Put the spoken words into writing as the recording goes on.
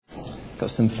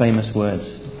Got some famous words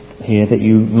here that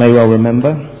you may well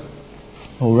remember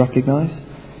or recognise.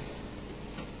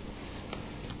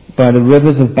 By the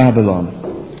rivers of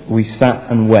Babylon we sat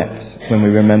and wept when we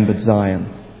remembered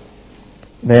Zion.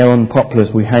 There on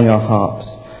poplars we hang our harps,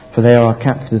 for there our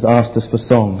captors asked us for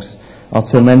songs. Our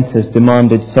tormentors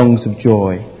demanded songs of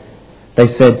joy.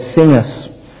 They said, "Sing us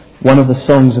one of the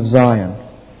songs of Zion."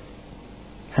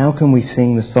 How can we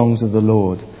sing the songs of the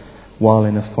Lord while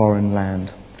in a foreign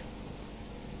land?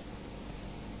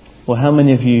 Well, how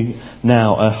many of you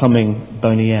now are humming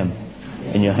Boney M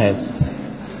in your heads?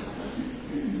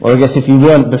 Well, I guess if you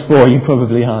weren't before, you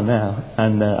probably are now.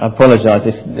 And I apologise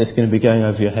if it's going to be going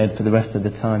over your head for the rest of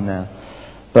the time now.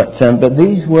 But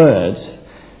these words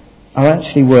are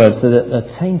actually words that are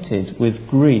tainted with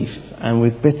grief and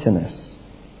with bitterness.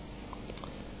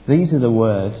 These are the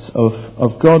words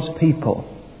of God's people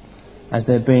as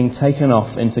they're being taken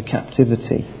off into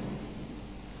captivity.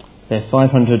 They're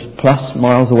 500 plus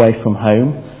miles away from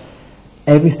home.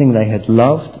 Everything they had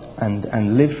loved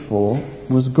and lived for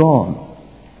was gone.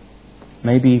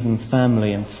 Maybe even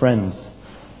family and friends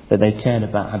that they cared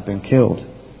about had been killed.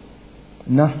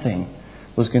 Nothing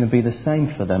was going to be the same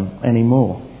for them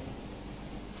anymore.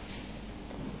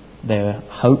 They're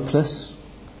hopeless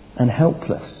and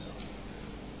helpless.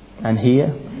 And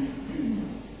here,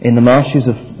 in the marshes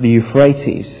of the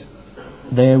Euphrates,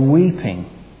 they're weeping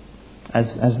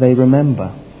as they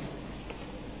remember.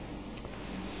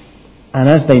 And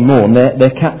as they mourn, their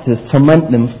captors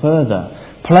torment them further.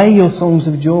 "Play your songs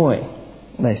of joy,"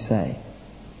 they say.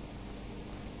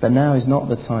 But now is not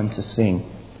the time to sing.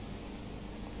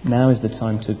 Now is the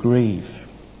time to grieve.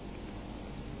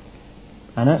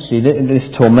 And actually this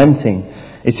tormenting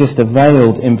is just a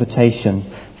veiled invitation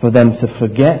for them to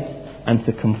forget and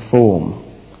to conform.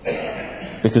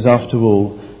 Because after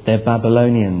all, they're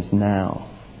Babylonians now.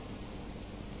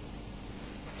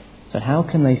 So how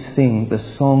can they sing the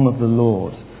song of the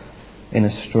Lord in a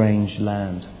strange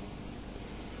land?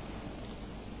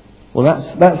 Well,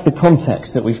 that's the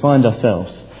context that we find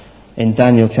ourselves in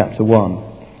Daniel chapter 1.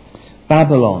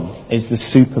 Babylon is the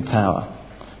superpower.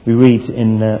 We read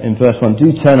in verse 1.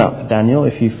 Do turn up, Daniel,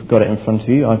 if you've got it in front of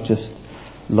you. I've just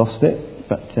lost it,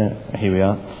 but here we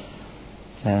are.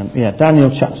 Daniel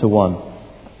chapter 1.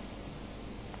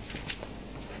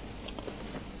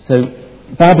 So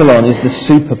Babylon is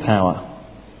the superpower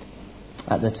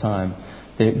at the time.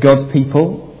 God's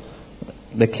people,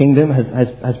 the kingdom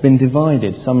has been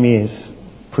divided some years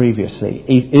previously.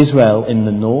 Israel in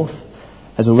the north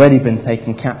has already been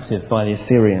taken captive by the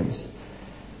Assyrians.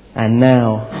 And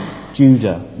now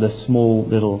Judah, the small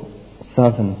little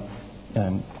southern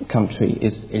country,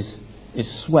 is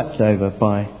swept over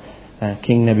by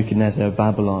King Nebuchadnezzar of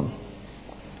Babylon.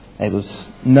 It was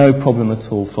no problem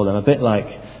at all for them. A bit like,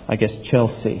 I guess,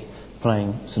 Chelsea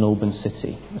playing St Albans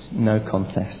City. It's no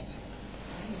contest.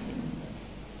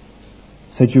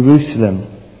 So Jerusalem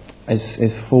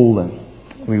is fallen,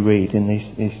 we read in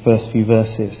these first few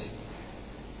verses.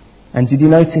 And did you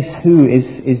notice who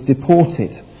is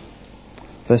deported?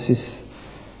 Verses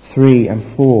 3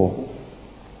 and 4.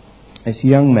 It's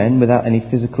young men without any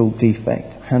physical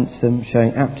defect, handsome,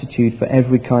 showing aptitude for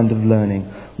every kind of learning,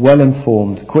 well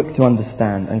informed, quick to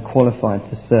understand, and qualified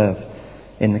to serve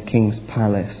in the king's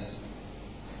palace.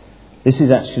 This is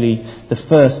actually the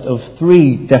first of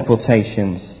 3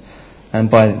 deportations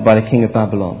by the king of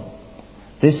Babylon.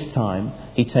 This time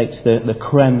he takes the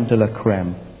creme de la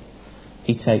creme.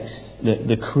 He takes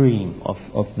the cream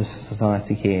of the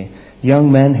society here.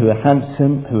 Young men who are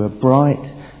handsome, who are bright,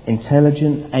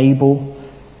 intelligent, able.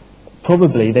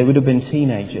 Probably they would have been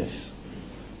teenagers.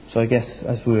 So I guess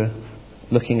as we were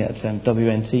looking at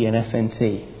WNT and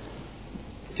FNT,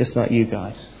 just like you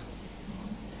guys.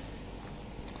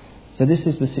 So this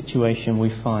is the situation we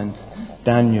find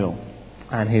Daniel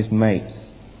and his mates.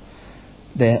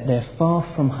 They're far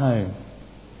from home.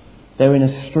 They're in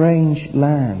a strange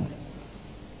land.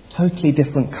 Totally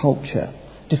different culture,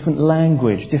 different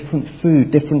language, different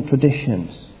food, different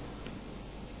traditions.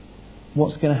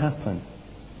 What's going to happen?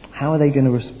 How are they going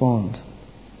to respond?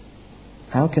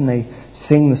 How can they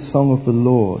sing the song of the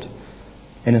Lord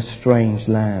in a strange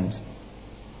land?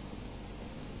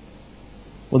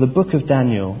 Well, the book of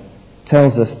Daniel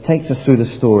takes us through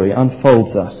the story,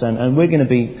 unfolds us, and we're going to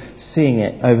be seeing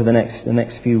it over the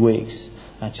next few weeks.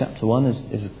 Chapter 1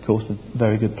 is of course a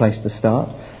very good place to start.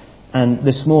 And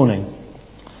this morning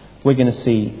we're going to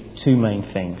see 2 main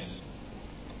things.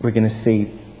 We're going to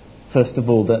see, first of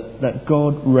all, that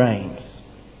God reigns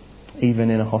even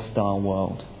in a hostile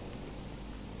world.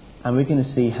 And we're going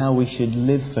to see how we should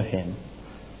live for him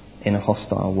in a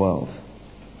hostile world.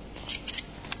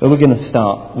 But we're going to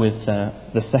start with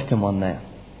the second one there.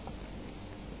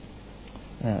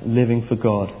 Living for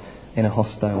God in a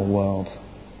hostile world.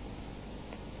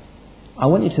 I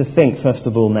want you to think, first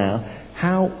of all now,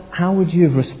 how would you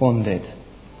have responded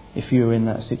if you were in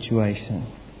that situation?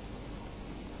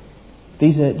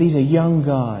 These are young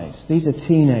guys, these are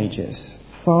teenagers,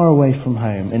 far away from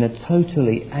home, in a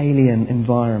totally alien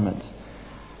environment.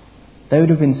 They would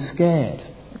have been scared,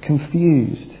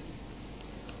 confused,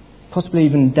 possibly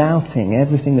even doubting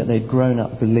everything that they'd grown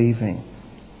up believing.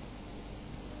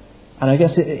 And I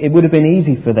guess it would have been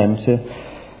easy for them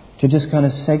to just kind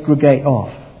of segregate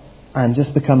off and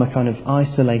just become a kind of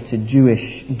isolated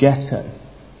Jewish ghetto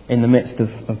in the midst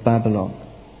of Babylon.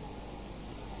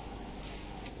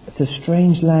 It's a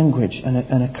strange language and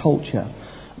a culture.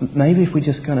 Maybe if we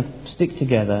just kind of stick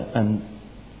together and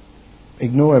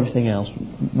ignore everything else,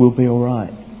 we'll be all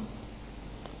right.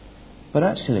 But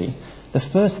actually, the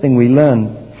first thing we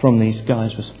learn from these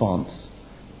guys' response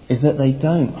is that they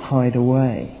don't hide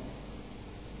away.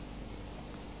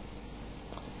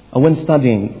 And when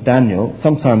studying Daniel,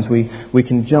 sometimes we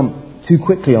can jump too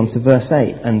quickly onto verse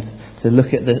 8 and to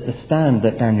look at the stand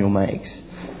that Daniel makes.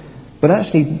 But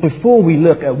actually, before we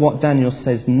look at what Daniel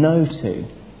says no to,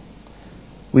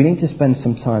 we need to spend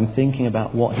some time thinking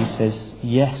about what he says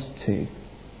yes to.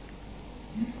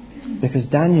 Because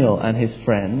Daniel and his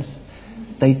friends,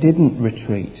 they didn't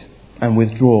retreat and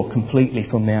withdraw completely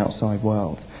from the outside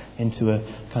world into a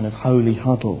kind of holy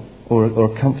huddle or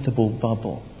a comfortable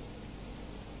bubble.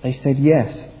 They said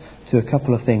yes to a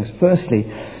couple of things.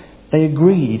 Firstly, they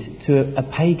agreed to a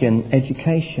pagan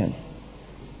education.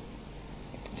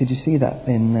 Did you see that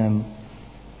in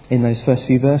those first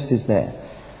few verses there?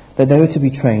 That they were to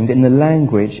be trained in the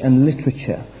language and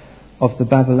literature of the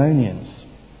Babylonians.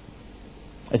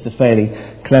 It's a fairly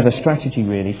clever strategy,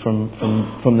 really,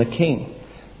 from the king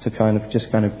to kind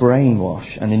of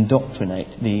brainwash and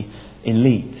indoctrinate the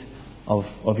elite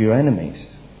of your enemies.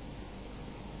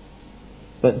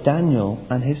 But Daniel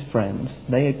and his friends,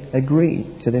 they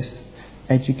agreed to this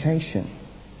education.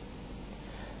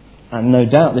 And no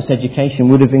doubt this education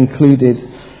would have included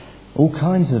all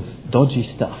kinds of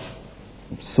dodgy stuff.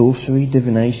 Sorcery,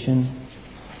 divination,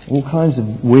 all kinds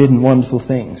of weird and wonderful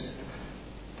things.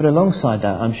 But alongside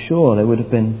that, I'm sure there would have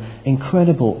been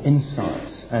incredible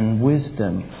insights and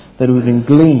wisdom that would have been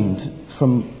gleaned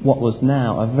from what was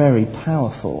now a very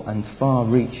powerful and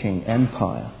far-reaching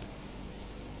empire.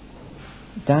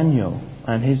 Daniel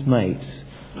and his mates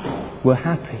were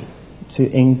happy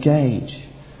to engage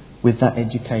with that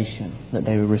education that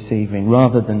they were receiving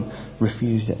rather than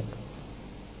refuse it.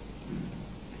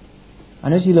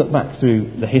 And as you look back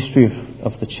through the history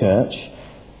of the church,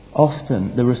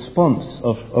 often the response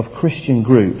of Christian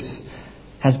groups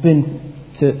has been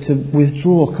to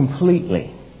withdraw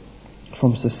completely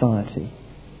from society.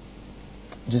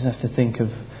 You just have to think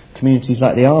of communities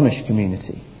like the Amish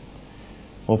community,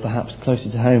 or perhaps closer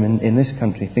to home in this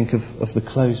country, think of the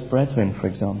Closed Brethren, for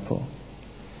example.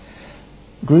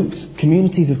 Groups,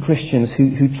 communities of Christians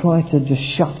who try to just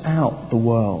shut out the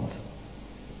world.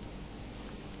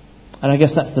 And I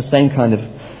guess that's the same kind of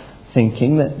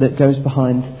thinking that goes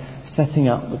behind setting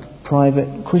up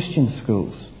private Christian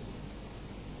schools.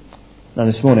 Now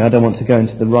this morning I don't want to go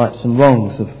into the rights and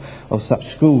wrongs of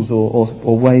such schools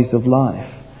or ways of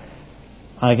life.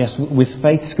 I guess with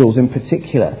faith schools in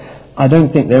particular, I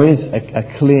don't think there is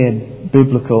a clear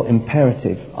biblical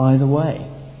imperative either way.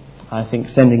 I think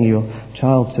sending your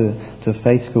child to a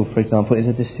faith school, for example, is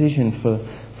a decision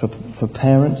for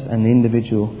parents and the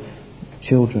individual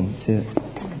children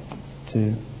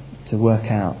to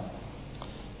work out.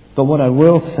 But what I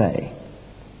will say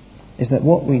is that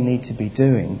what we need to be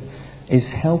doing is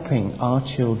helping our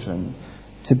children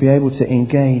to be able to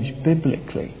engage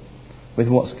biblically with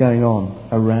what's going on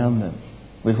around them,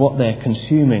 with what they're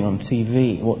consuming on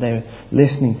TV, what they're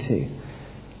listening to,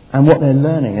 and what they're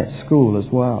learning at school as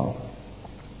well.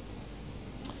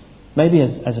 Maybe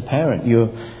as a parent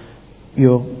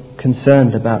you're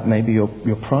concerned about maybe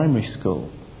your primary school,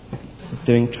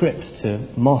 doing trips to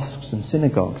mosques and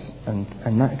synagogues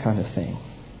and that kind of thing.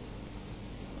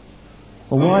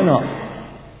 Well, why not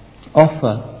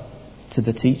offer to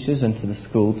the teachers and to the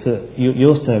school, to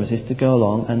your services, to go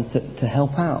along and to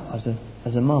help out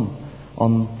as a mum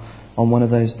on one of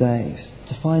those days,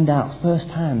 to find out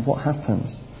firsthand what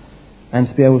happens and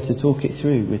to be able to talk it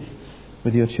through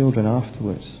with your children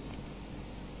afterwards.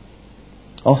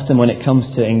 Often when it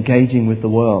comes to engaging with the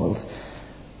world,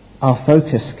 our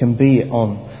focus can be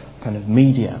on kind of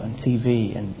media and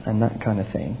TV and that kind of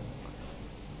thing.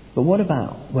 But what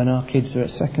about when our kids are at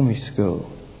secondary school?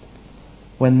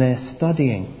 When they're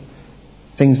studying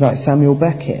things like Samuel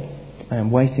Beckett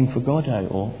and Waiting for Godot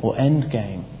or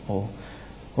Endgame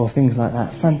or things like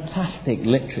that. Fantastic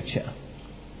literature,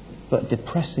 but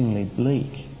depressingly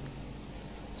bleak.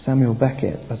 Samuel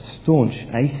Beckett, a staunch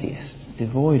atheist,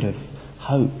 devoid of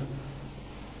hope.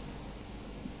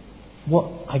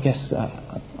 What I guess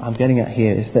I'm getting at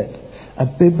here is that a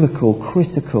biblical,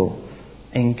 critical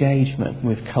engagement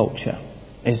with culture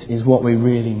is what we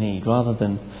really need, rather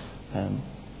than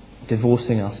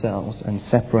divorcing ourselves and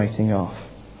separating off.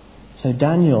 So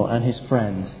Daniel and his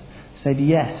friends said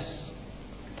yes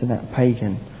to that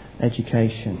pagan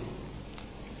education.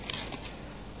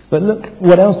 But look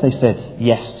what else they said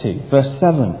yes to. Verse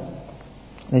 7.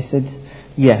 They said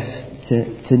yes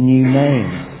to new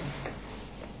names.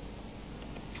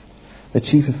 The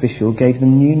chief official gave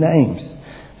them new names.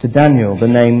 To Daniel, the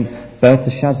name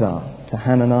Belteshazzar. To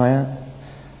Hananiah,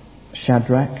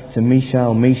 Shadrach. To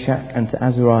Mishael, Meshach. And to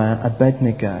Azariah,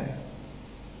 Abednego.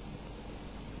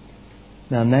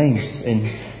 Now, names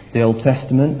in the Old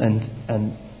Testament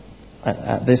and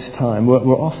at this time were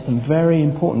often very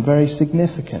important, very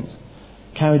significant,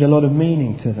 carried a lot of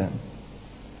meaning to them.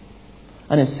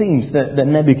 And it seems that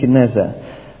Nebuchadnezzar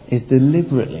is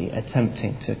deliberately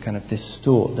attempting to kind of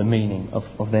distort the meaning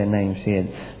of their names here.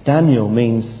 Daniel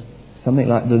means something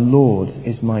like the Lord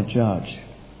is my judge.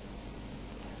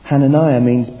 Hananiah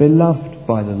means beloved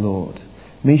by the Lord.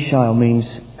 Mishael means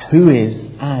who is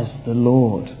as the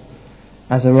Lord.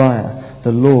 Azariah,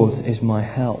 the Lord is my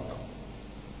help.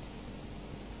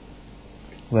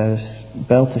 Whereas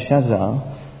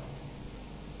Belteshazzar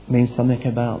means something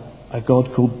about a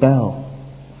god called Bel.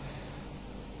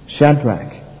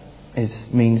 Shadrach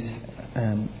means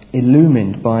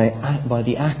illumined by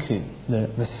the Aku,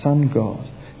 the sun god.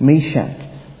 Meshach,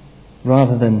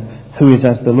 rather than who is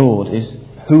as the Lord, is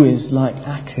who is like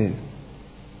Aku.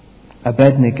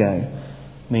 Abednego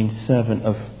means servant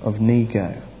of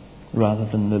Nego, rather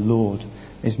than the Lord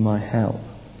is my help.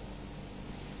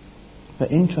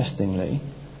 But interestingly,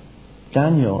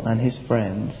 Daniel and his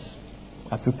friends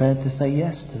are prepared to say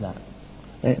yes to that.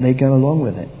 They go along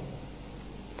with it.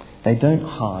 They don't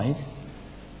hide,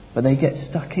 but they get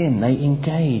stuck in. They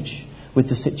engage with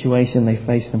the situation they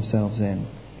face themselves in.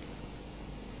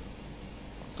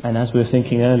 And as we were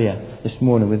thinking earlier this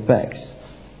morning with Bex,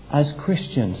 as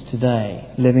Christians today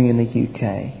living in the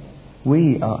UK,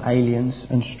 we are aliens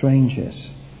and strangers.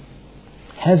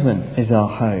 Heaven is our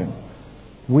home.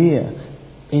 We're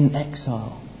in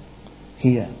exile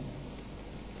here.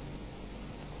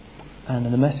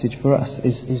 And the message for us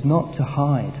is not to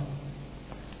hide,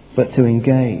 but to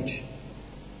engage.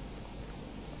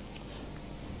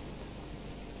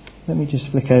 Let me just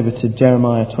flick over to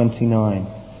Jeremiah 29.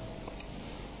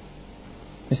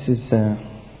 This is a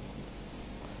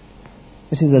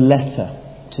letter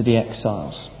to the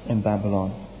exiles in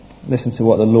Babylon. Listen to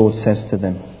what the Lord says to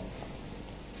them.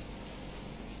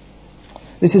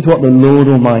 This is what the Lord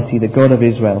Almighty, the God of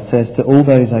Israel, says to all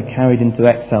those I carried into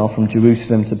exile from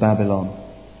Jerusalem to Babylon.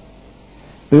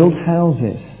 Build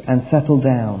houses and settle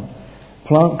down.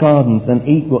 Plant gardens and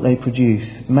eat what they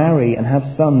produce. Marry and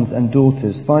have sons and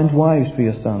daughters. Find wives for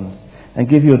your sons and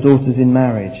give your daughters in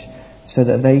marriage, so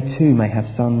that they too may have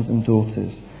sons and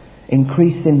daughters.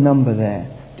 Increase in number there.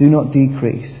 Do not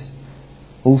decrease.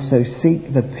 Also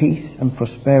seek the peace and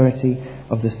prosperity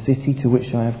of the city to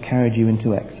which I have carried you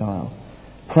into exile.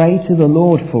 Pray to the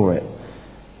Lord for it,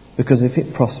 because if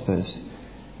it prospers,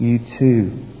 you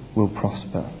too will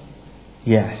prosper.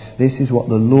 Yes, this is what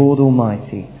the Lord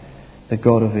Almighty, the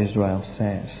God of Israel,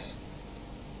 says.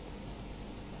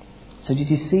 So did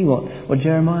you see what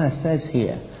Jeremiah says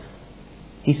here?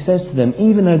 He says to them,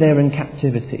 even though they're in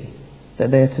captivity,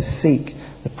 that they're to seek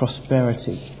the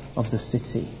prosperity of the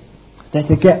city. They're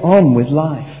to get on with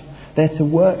life. They're to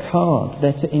work hard.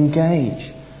 They're to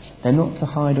engage. They're not to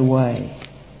hide away.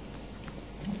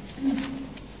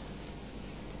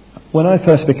 When I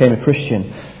first became a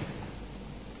Christian,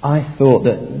 I thought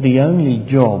that the only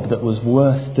job that was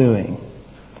worth doing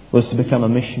was to become a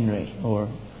missionary or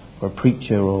a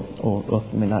preacher or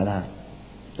something like that.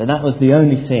 That was the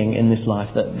only thing in this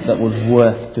life that was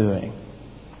worth doing.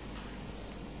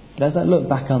 But as I look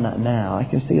back on that now, I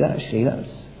can see that actually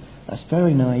that's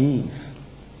very naive.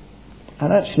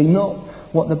 And actually not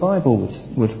what the Bible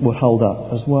would hold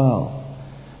up as well.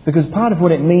 Because part of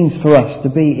what it means for us to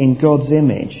be in God's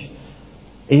image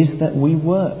is that we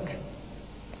work,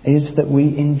 is that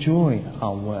we enjoy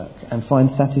our work and find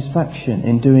satisfaction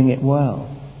in doing it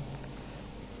well.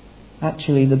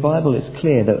 Actually, the Bible is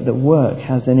clear that work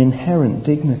has an inherent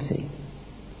dignity.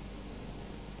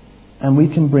 And we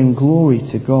can bring glory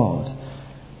to God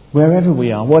wherever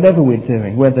we are, whatever we're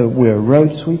doing, whether we're a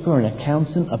road sweeper, an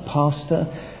accountant, a pastor,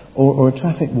 or a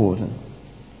traffic warden.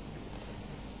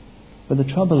 But the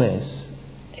trouble is,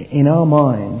 in our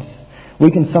minds,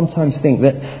 we can sometimes think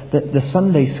that the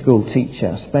Sunday school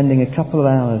teacher spending a couple of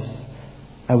hours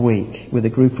a week with a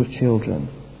group of children,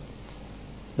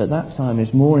 that time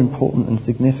is more important and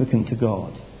significant to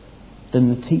God than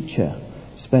the teacher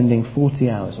spending 40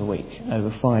 hours a week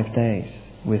over 5 days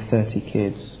with 30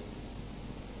 kids.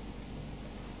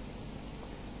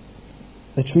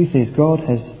 The truth is, God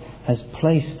has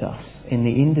placed us in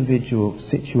the individual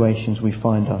situations we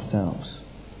find ourselves.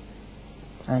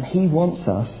 And He wants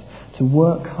us to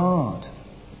work hard.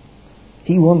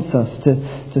 He wants us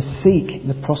to seek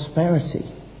the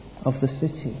prosperity of the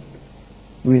city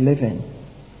we live in.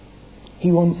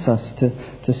 He wants us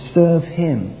to serve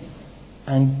Him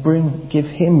and give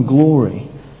Him glory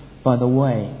by the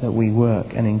way that we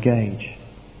work and engage.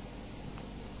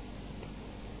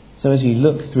 So as you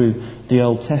look through the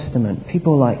Old Testament,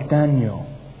 people like Daniel,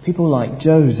 people like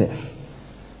Joseph,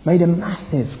 made a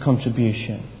massive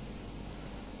contribution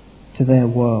to their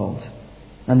world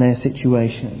and their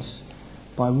situations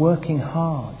by working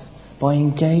hard, by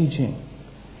engaging,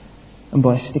 and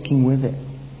by sticking with it.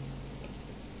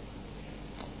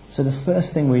 So the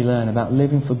first thing we learn about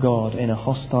living for God in a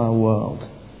hostile world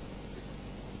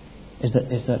is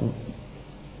that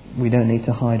we don't need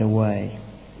to hide away.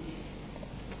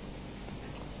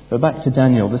 But back to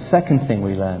Daniel, the second thing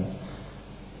we learn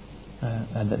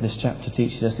that this chapter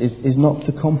teaches us is not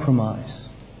to compromise.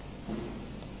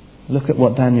 Look at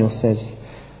what Daniel says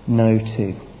no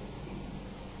to.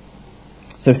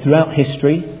 So throughout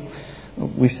history,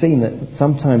 we've seen that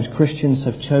sometimes Christians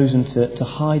have chosen to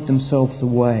hide themselves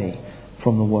away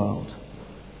from the world.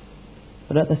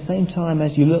 But at the same time,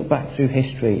 as you look back through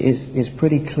history, it's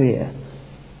pretty clear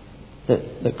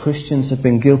that Christians have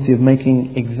been guilty of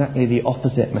making exactly the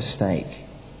opposite mistake.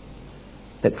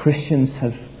 That Christians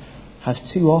have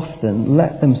too often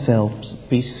let themselves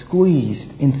be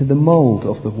squeezed into the mould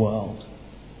of the world.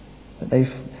 That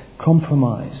they've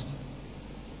compromised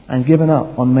and given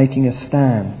up on making a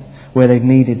stand where they've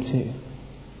needed to,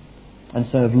 and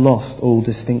so have lost all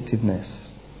distinctiveness.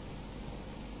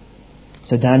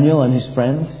 So Daniel and his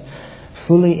friends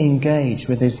fully engaged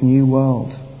with this new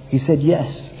world. He said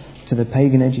yes to the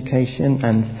pagan education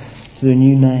and to the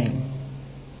new name.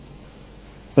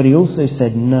 But he also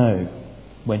said no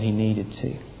when he needed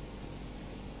to.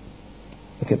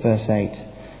 Look at verse 8.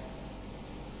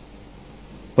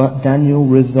 But Daniel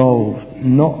resolved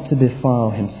not to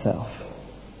defile himself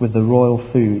with the royal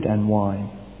food and wine.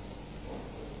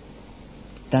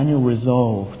 Daniel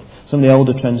resolved. Some of the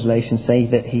older translations say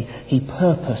that he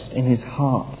purposed in his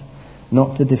heart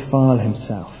not to defile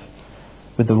himself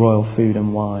with the royal food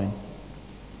and wine.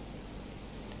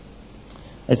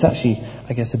 It's actually,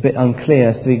 I guess, a bit unclear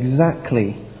as to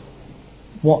exactly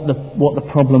what the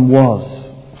problem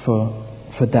was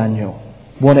for Daniel.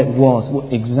 What it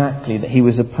was exactly that he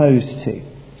was opposed to.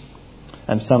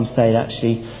 And some say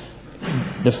actually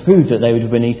the food that they would have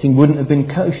been eating wouldn't have been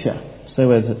kosher. So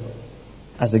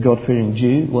as a God-fearing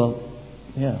Jew, well,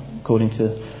 yeah, according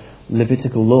to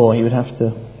Levitical law, he would have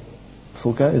to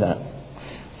forego that.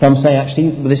 Some say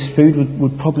actually this food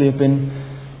would probably have been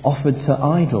offered to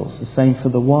idols, the same for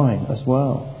the wine as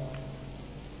well.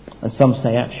 And some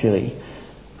say actually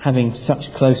having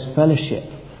such close fellowship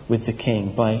with the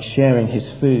king by sharing his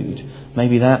food,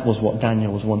 maybe that was what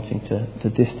Daniel was wanting to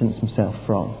distance himself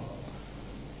from.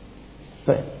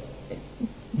 But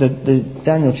the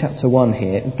Daniel chapter 1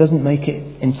 here doesn't make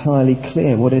it entirely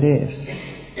clear what it is.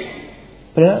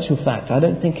 But in actual fact, I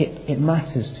don't think it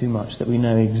matters too much that we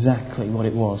know exactly what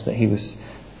it was that he was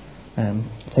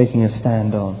taking a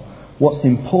stand on. What's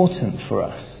important for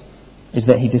us is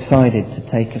that he decided to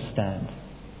take a stand,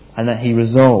 and that he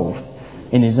resolved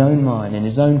in his own mind, in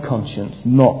his own conscience,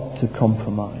 not to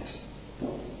compromise.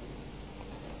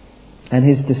 And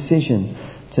his decision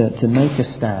to make a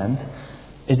stand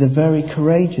is a very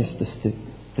courageous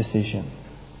decision.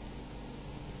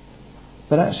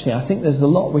 But actually, I think there's a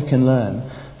lot we can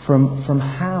learn from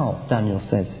how Daniel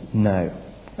says no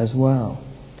as well.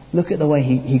 Look at the way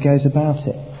he goes about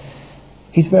it.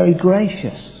 He's very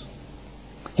gracious.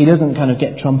 He doesn't kind of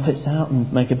get trumpets out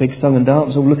and make a big song and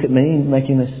dance, or look at me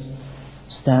making this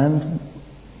stand.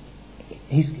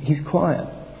 He's quiet.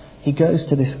 He goes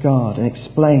to this guard and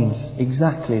explains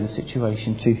exactly the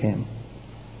situation to him.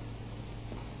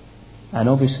 And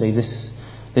obviously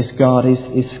this guard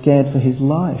is scared for his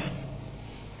life.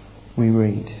 We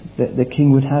read that the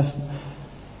king would have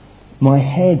my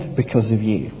head because of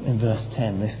you, in verse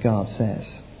 10, this guard says.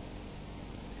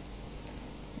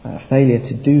 failure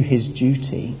to do his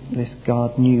duty, this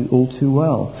God knew all too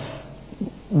well,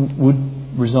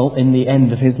 would result in the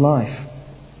end of his life.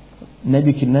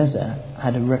 Nebuchadnezzar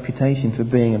had a reputation for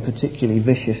being a particularly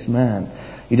vicious man.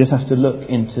 You just have to look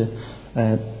into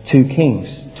 2 Kings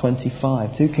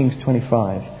 25.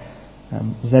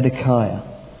 Zedekiah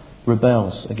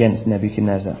rebels against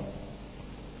Nebuchadnezzar.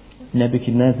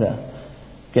 Nebuchadnezzar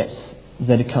gets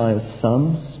Zedekiah's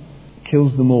sons,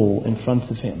 kills them all in front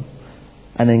of him,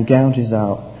 and then gouges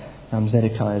out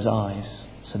Zedekiah's eyes.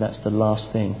 So that's the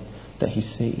last thing that he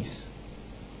sees.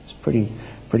 It's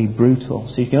pretty brutal.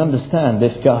 So you can understand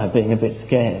this guy being a bit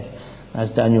scared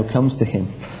as Daniel comes to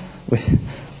him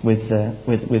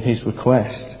with his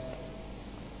request.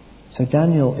 So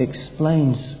Daniel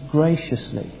explains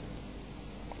graciously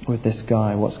with this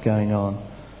guy what's going on,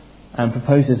 and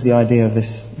proposes the idea of this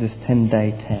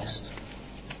 10-day test,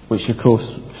 which of course,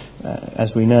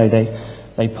 as we know,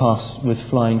 they pass with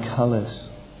flying colours.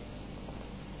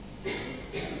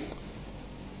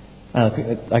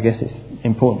 I guess it's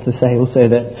important to say also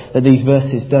that these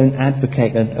verses don't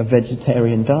advocate a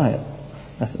vegetarian diet.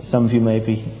 Some of you may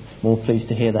be more pleased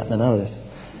to hear that than others.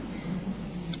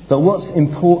 But what's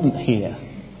important here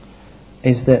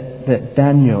is that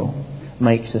Daniel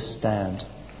makes a stand.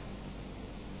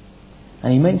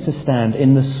 And he makes a stand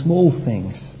in the small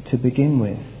things to begin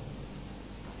with.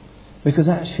 Because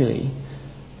actually,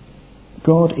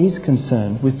 God is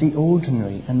concerned with the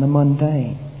ordinary and the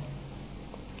mundane.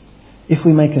 If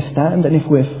we make a stand and if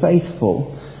we're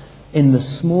faithful in the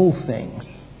small things,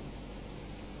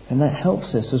 then that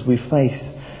helps us as we face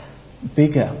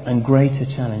bigger and greater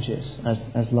challenges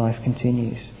as life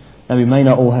continues. Now, we may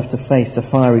not all have to face a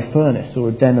fiery furnace or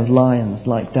a den of lions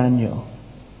like Daniel.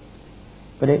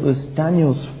 But it was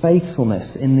Daniel's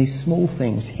faithfulness in these small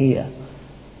things here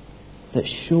that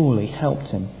surely helped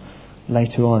him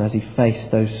later on as he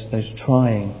faced those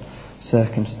trying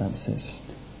circumstances.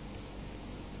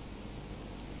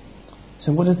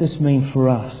 So what does this mean for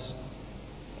us?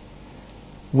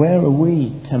 Where are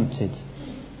we tempted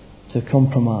to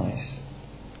compromise?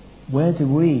 Where do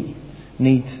we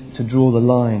need to draw the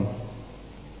line?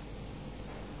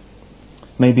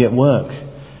 Maybe at work,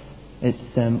 it's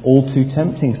all too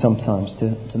tempting sometimes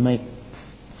to make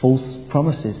false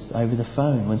promises over the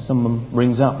phone when someone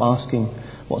rings up asking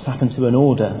what's happened to an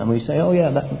order, and we say, oh yeah,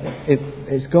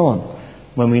 it's gone,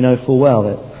 when we know full well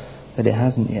that it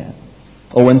hasn't yet.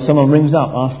 Or when someone rings up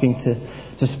asking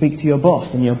to speak to your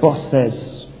boss, and your boss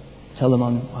says, tell them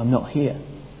I'm not here.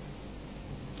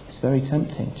 It's very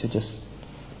tempting to just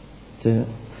to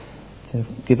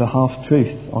give a half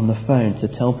truth on the phone, to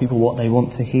tell people what they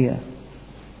want to hear.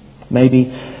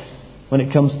 Maybe when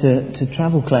it comes to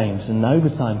travel claims and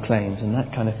overtime claims and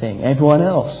that kind of thing, everyone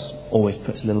else always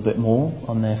puts a little bit more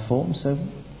on their form, so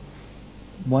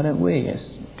why don't we? It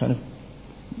kind of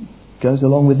goes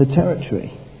along with the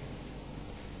territory.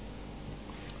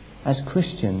 As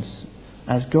Christians,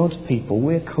 as God's people,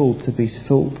 we're called to be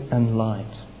salt and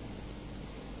light.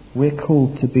 We're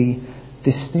called to be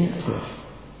distinctive.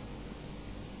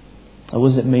 And what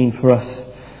does it mean for us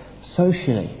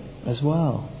socially as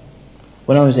well?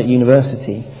 When I was at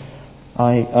university,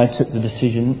 I took the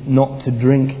decision not to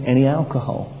drink any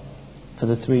alcohol for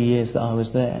the 3 years that I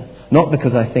was there. Not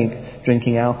because I think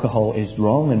drinking alcohol is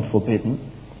wrong and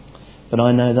forbidden, but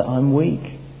I know that I'm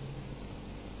weak.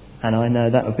 And I know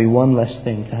that would be one less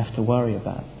thing to have to worry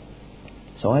about.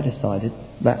 So I decided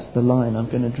that's the line I'm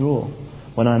going to draw.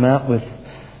 When I'm out with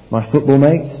my football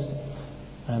mates,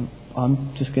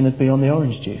 I'm just going to be on the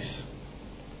orange juice.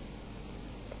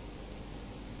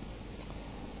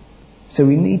 So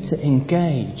we need to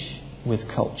engage with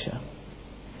culture.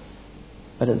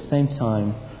 But at the same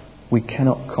time, we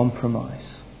cannot compromise.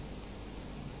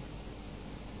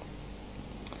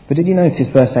 But did you notice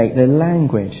verse 8, the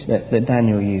language that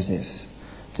Daniel uses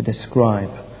to describe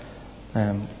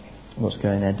what's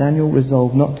going there? Daniel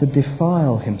resolved not to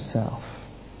defile himself.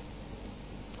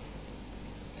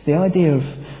 It's the idea of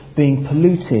being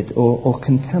polluted or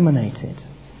contaminated,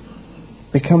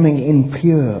 becoming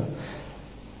impure.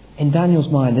 In Daniel's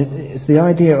mind, it's the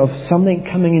idea of something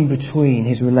coming in between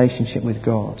his relationship with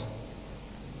God.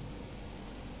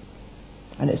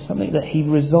 And it's something that he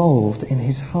resolved in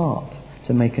his heart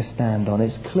to make a stand on.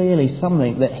 It's clearly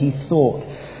something that he thought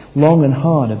long and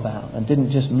hard about and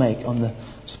didn't just make on the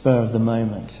spur of the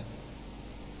moment.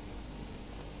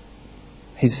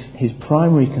 His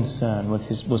primary concern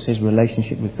was his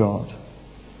relationship with God.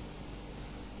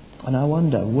 And I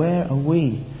wonder, where are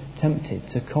we tempted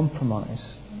to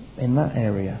compromise in that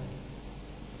area?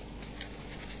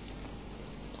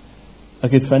 A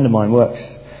good friend of mine works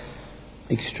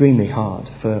extremely hard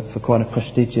for quite a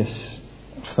prestigious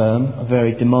firm, a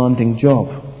very demanding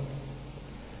job.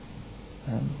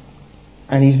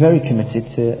 And he's very committed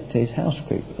to his house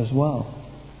group as well.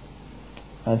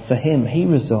 And for him, he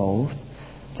resolved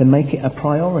to make it a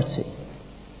priority.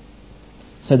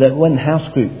 So that when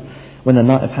the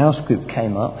night of house group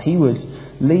came up, he would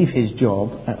leave his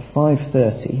job at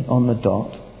 5:30 on the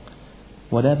dot,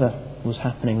 whatever was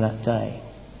happening that day.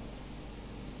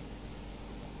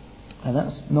 And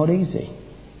that's not easy.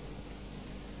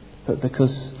 But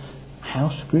because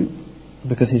house group,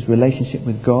 because his relationship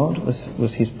with God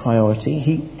was his priority,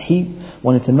 he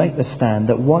wanted to make the stand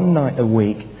that one night a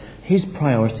week, his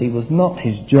priority was not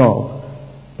his job,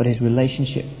 but his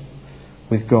relationship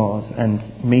with God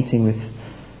and meeting with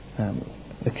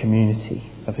the community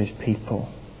of his people.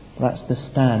 That's the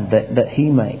stand that he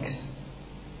makes.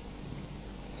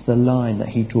 It's the line that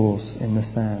he draws in the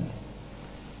sand.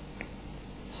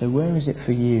 So where is it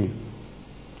for you,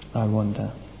 I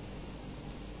wonder?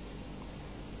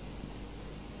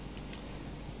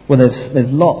 Well,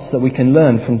 there's lots that we can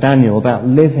learn from Daniel about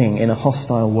living in a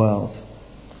hostile world,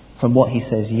 from what he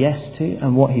says yes to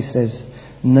and what he says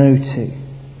no to.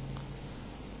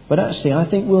 But actually, I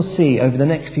think we'll see over the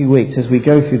next few weeks as we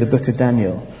go through the book of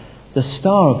Daniel, the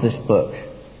star of this book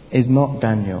is not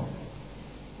Daniel.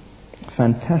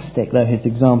 Fantastic though his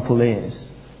example is,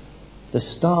 the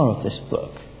star of this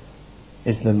book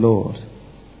is the Lord.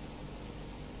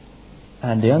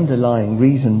 And the underlying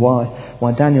reason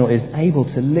why Daniel is able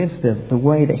to live the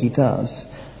way that he does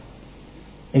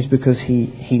is because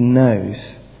he knows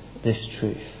this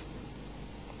truth,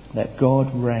 that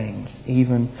God reigns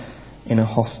even in a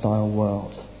hostile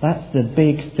world. That's the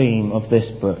big theme of this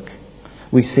book.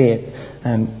 We see it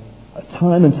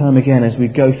time and time again as we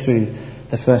go through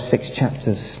the first 6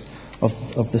 chapters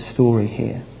of the story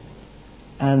here.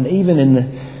 And even in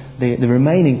the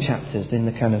remaining chapters, in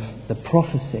the kind of the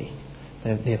prophecy,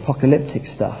 the apocalyptic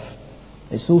stuff,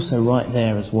 it's also right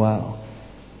there as well.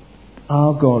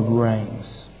 Our God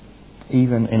reigns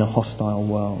even in a hostile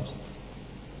world.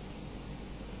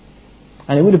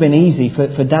 And it would have been easy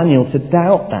for Daniel to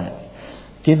doubt that,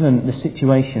 given the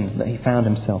situations that he found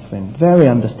himself in. Very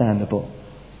understandable.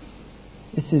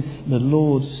 This is the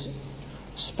Lord's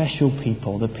special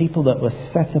people, the people that were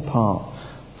set apart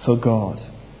for God.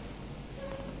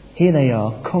 Here they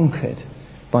are, conquered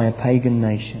by a pagan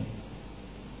nation,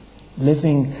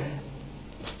 living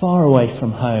far away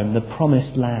from home, the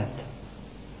promised land,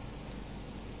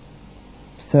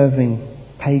 serving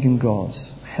pagan gods,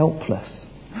 helpless,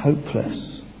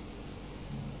 hopeless.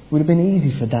 It would have been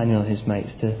easy for Daniel and his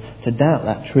mates to doubt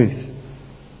that truth,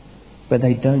 but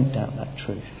they don't doubt that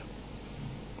truth.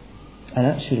 And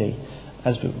actually,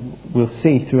 as we'll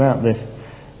see throughout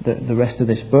the rest of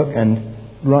this book and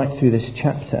right through this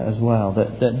chapter as well,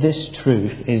 that this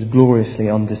truth is gloriously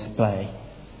on display.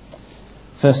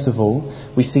 First of all,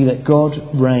 we see that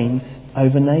God reigns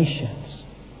over nations.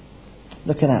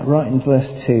 Look at that right in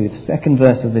verse 2, the second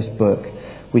verse of this book.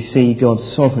 We see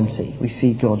God's sovereignty. We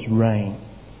see God's reign.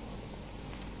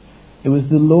 It was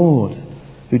the Lord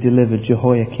who delivered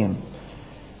Jehoiakim,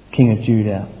 king of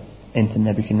Judah, into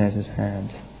Nebuchadnezzar's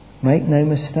hand. Make no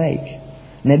mistake,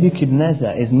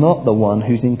 Nebuchadnezzar is not the one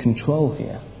who's in control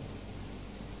here.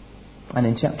 And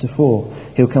in chapter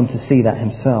 4, he'll come to see that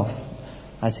himself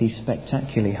as he's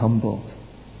spectacularly humbled.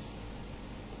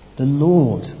 The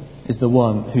Lord is the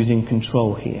one who's in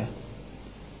control here.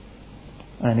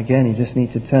 And again, you just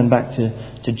need to turn back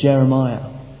to Jeremiah,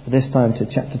 this time to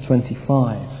chapter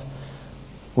 25,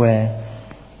 where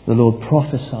the Lord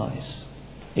prophesies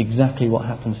exactly what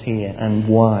happens here and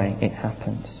why it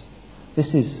happens. This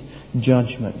is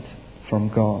judgment from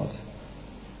God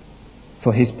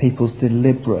for his people's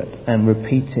deliberate and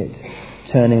repeated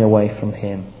turning away from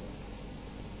him.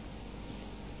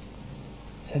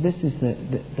 So this is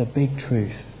the big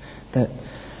truth, that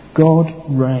God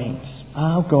reigns.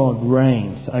 Our God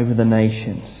reigns over the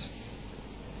nations.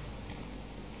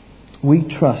 We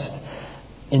trust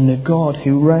in the God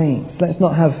who reigns. Let's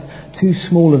not have too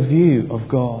small a view of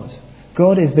God.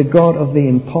 God is the God of the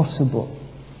impossible.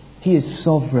 He is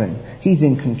sovereign. He's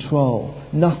in control.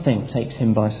 Nothing takes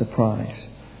him by surprise.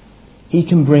 He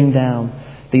can bring down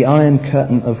the Iron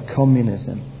Curtain of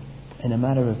communism in a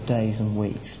matter of days and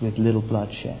weeks with little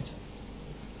bloodshed.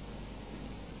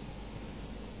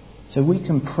 So we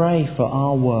can pray for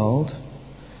our world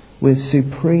with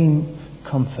supreme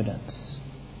confidence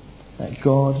that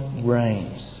God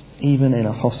reigns even in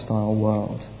a hostile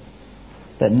world,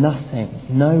 that nothing,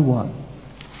 no one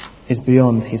is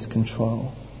beyond his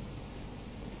control.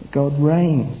 God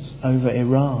reigns over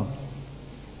Iran.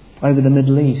 over the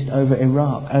Middle East, over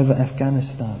Iraq, over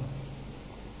Afghanistan.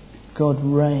 God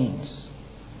reigns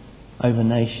over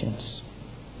nations.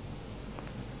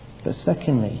 But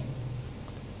secondly,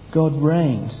 God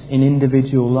reigns in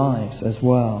individual lives as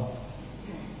well.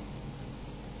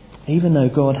 Even though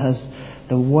God has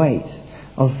the weight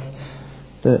of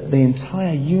the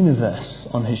entire universe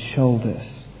on his shoulders,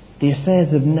 the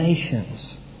affairs of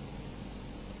nations,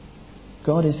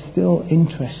 God is still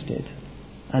interested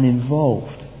and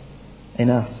involved in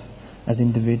us as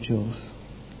individuals.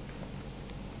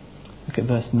 Look at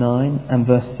verse 9 and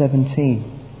verse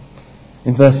 17.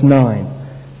 In verse 9,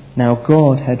 now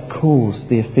God had caused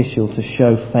the official to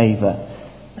show favour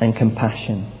and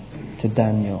compassion to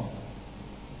Daniel.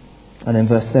 And in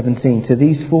verse 17, to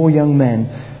these 4 young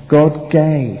men, God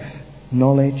gave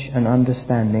knowledge and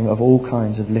understanding of all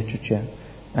kinds of literature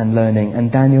and learning,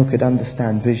 and Daniel could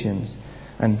understand visions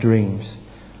and dreams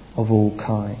of all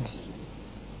kinds.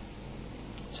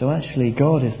 So actually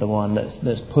God is the one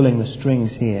that's pulling the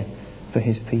strings here for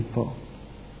his people.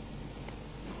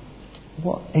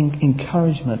 What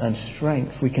encouragement and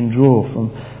strength we can draw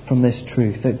from this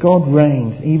truth, that God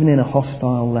reigns even in a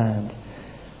hostile land,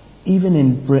 even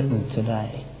in Britain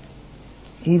today,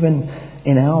 even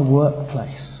in our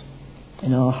workplace,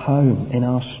 in our home, in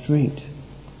our street.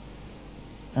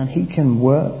 And he can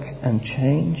work and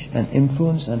change and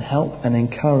influence and help and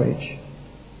encourage.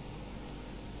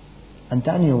 And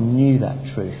Daniel knew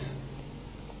that truth.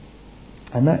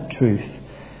 And that truth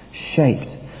shaped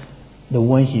the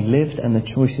way he lived and the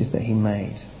choices that he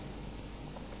made.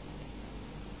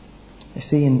 You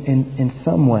see, in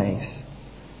some ways,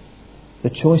 the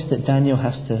choice that Daniel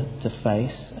has to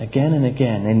face again and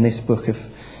again in this book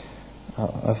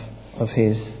of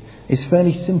his is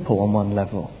fairly simple on one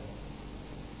level.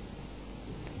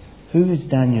 Who is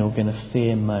Daniel going to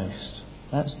fear most?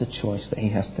 That's the choice that he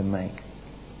has to make.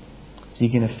 Is he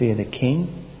going to fear the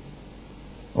king?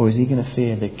 Or is he going to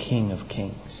fear the King of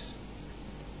Kings?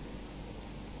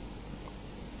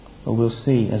 Well, we'll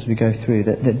see as we go through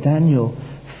that Daniel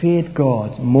feared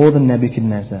God more than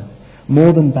Nebuchadnezzar,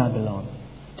 more than Babylon,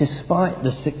 despite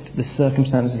the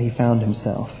circumstances he found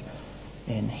himself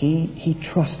in. He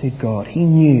trusted God. He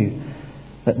knew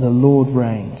that the Lord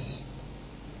reigns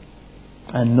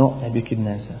and not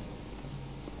Nebuchadnezzar.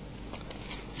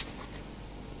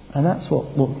 And that's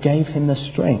what gave him the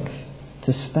strength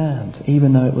to stand,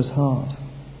 even though it was hard.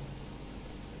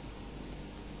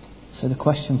 So the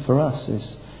question for us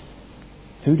is,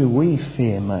 who do we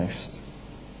fear most?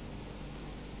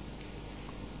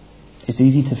 It's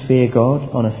easy to fear God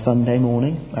on a Sunday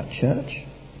morning at church.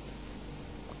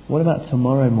 What about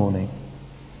tomorrow morning,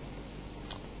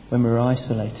 when we're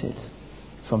isolated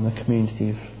from the community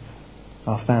of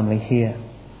our family here,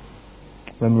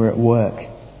 when we're at work,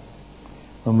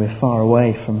 when we're far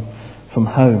away from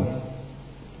home?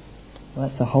 Well,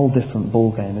 that's a whole different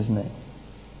ballgame, isn't it?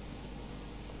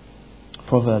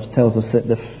 Proverbs tells us that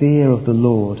the fear of the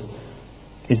Lord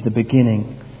is the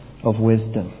beginning of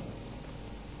wisdom.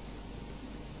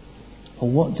 Or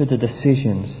what do the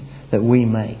decisions that we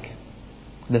make,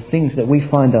 the things that we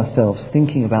find ourselves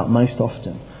thinking about most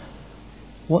often,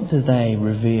 what do they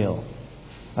reveal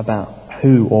about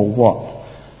who or what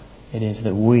it is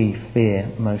that we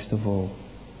fear most of all?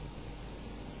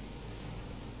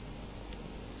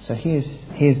 So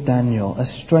here's Daniel, a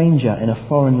stranger in a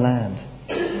foreign land.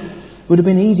 It would have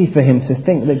been easy for him to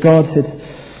think that God had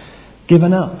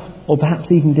given up, or perhaps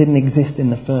even didn't exist in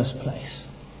the first place.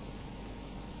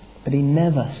 But he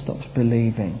never stopped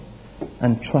believing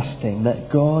and trusting that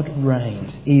God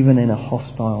reigns even in a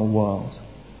hostile world.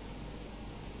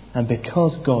 And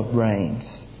because God reigns,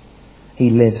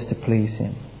 he lives to please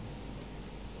him.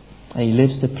 And he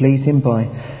lives to please him by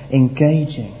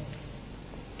engaging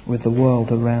with the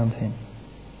world around him.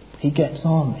 He gets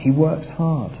on, he works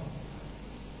hard.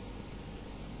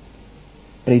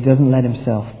 But he doesn't let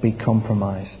himself be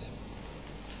compromised.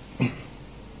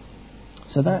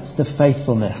 So that's the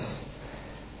faithfulness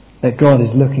that God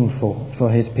is looking for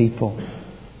his people.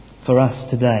 For us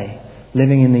today,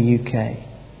 living in the UK,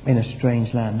 in a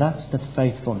strange land. That's the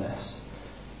faithfulness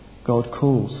God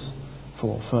calls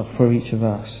for each of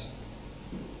us.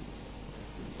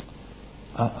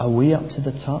 Are we up to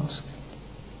the task?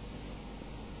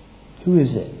 Who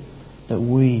is it that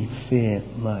we fear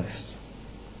most?